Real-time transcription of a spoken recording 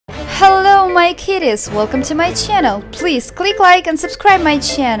my kitties, welcome to my channel. Please click like and subscribe my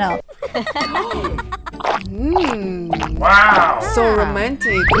channel. Wow! So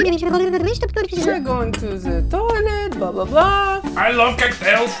romantic. We're going to the toilet, blah blah blah. I love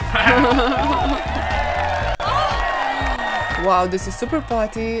cocktails! Wow, this is super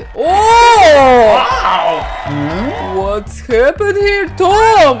party. Oh! Wow! What's happened here,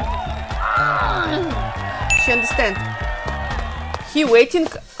 Tom? She understand. He waiting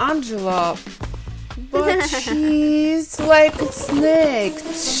Angela, but she's like a snake.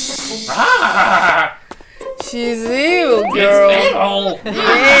 Ah! She's evil, girl. It's evil!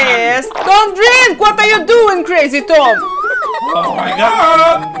 Yes. Don't drink. What are you doing, crazy Tom? Oh my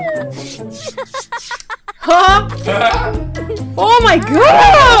god! Huh? Oh my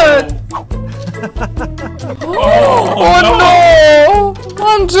god! Oh no!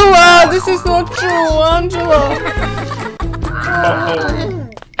 Angela, this is not true, Angela.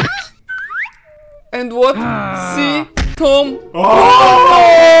 And what? See, Tom.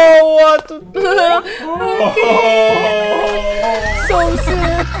 Oh, what? So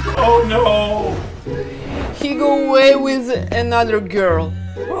sad. Oh no! He go away with another girl.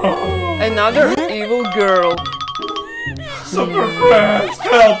 Another evil girl. Super friends,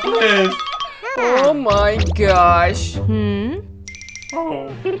 help please! Oh my gosh.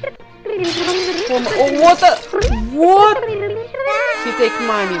 Oh. Oh, what? He take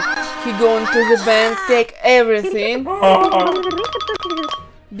money. He go into the bank, take everything.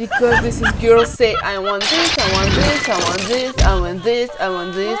 Because this is girl say, I want this, I want this, I want this, I want this, I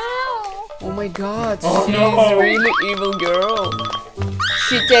want this. Oh my god, Oh, she's no. really evil girl.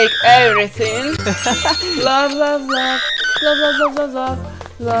 She take everything. Love, love, love. Love, love, love, love, love.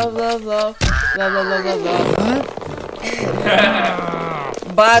 Love, love, love. Love, love, love, love, love.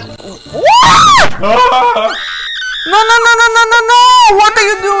 But Ah! no, no, no, no, no, no, no! What are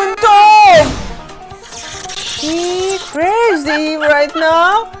you doing, Tom? He crazy right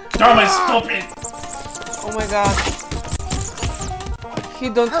now. Tom is stupid! Oh my god. He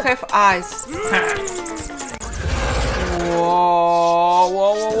don't have eyes. Whoa,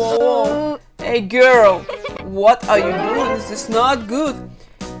 whoa, whoa, whoa, whoa. Hey girl, what are you doing? This is not good.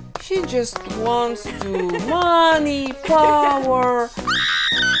 She just wants to money, power.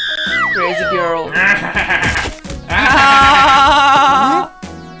 Crazy girl.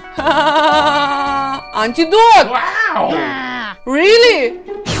 Antidote! Wow! Really?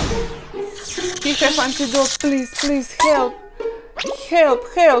 He have antidote, please, please help. Help,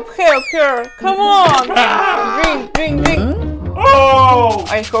 help, help her. Come on. Drink, drink, drink. Oh!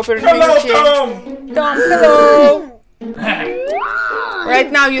 I hope you're Hello, drinking. Tom! Tom, hello.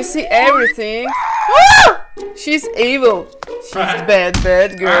 Right now you see everything. Ah! She's evil. She's bad,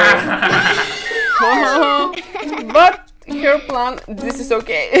 bad girl. But her plan, this is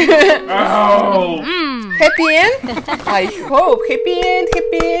okay. Oh! Happy end? I hope. Happy end,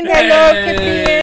 happy end. I love happy end.